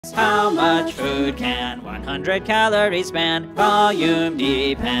How much food can 100 calories span? Volume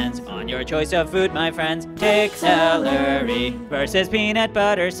depends on your choice of food, my friends. Take celery versus peanut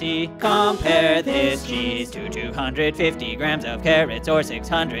butter, see. Compare this cheese to 250 grams of carrots or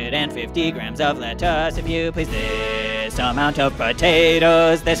 650 grams of lettuce, if you please. This amount of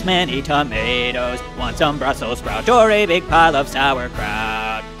potatoes, this many tomatoes. Want some Brussels sprout or a big pile of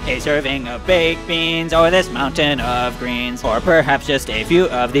sauerkraut? A serving of baked beans or this mountain of greens, or perhaps just a few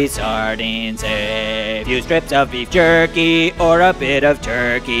of these sardines, a few strips of beef jerky or a bit of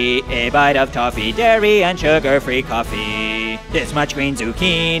turkey, a bite of toffee, dairy and sugar-free coffee, this much green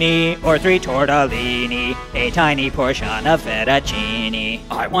zucchini or 3 tortellini, a tiny portion of fettuccine.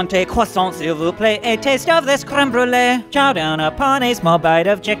 I want a croissant, s'il vous plaît, a taste of this creme brulee. Chow down upon a small bite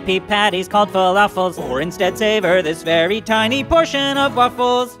of chickpea patties called falafels, or instead savor this very tiny portion of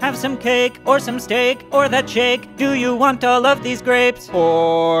waffles. Have some cake, or some steak, or that shake. Do you want all of these grapes?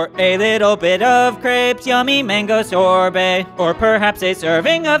 Or a little bit of crepes, yummy mango sorbet, or perhaps a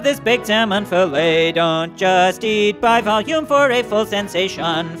serving of this baked salmon fillet. Don't just eat by volume for a full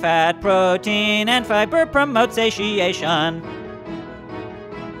sensation. Fat, protein, and fiber promote satiation.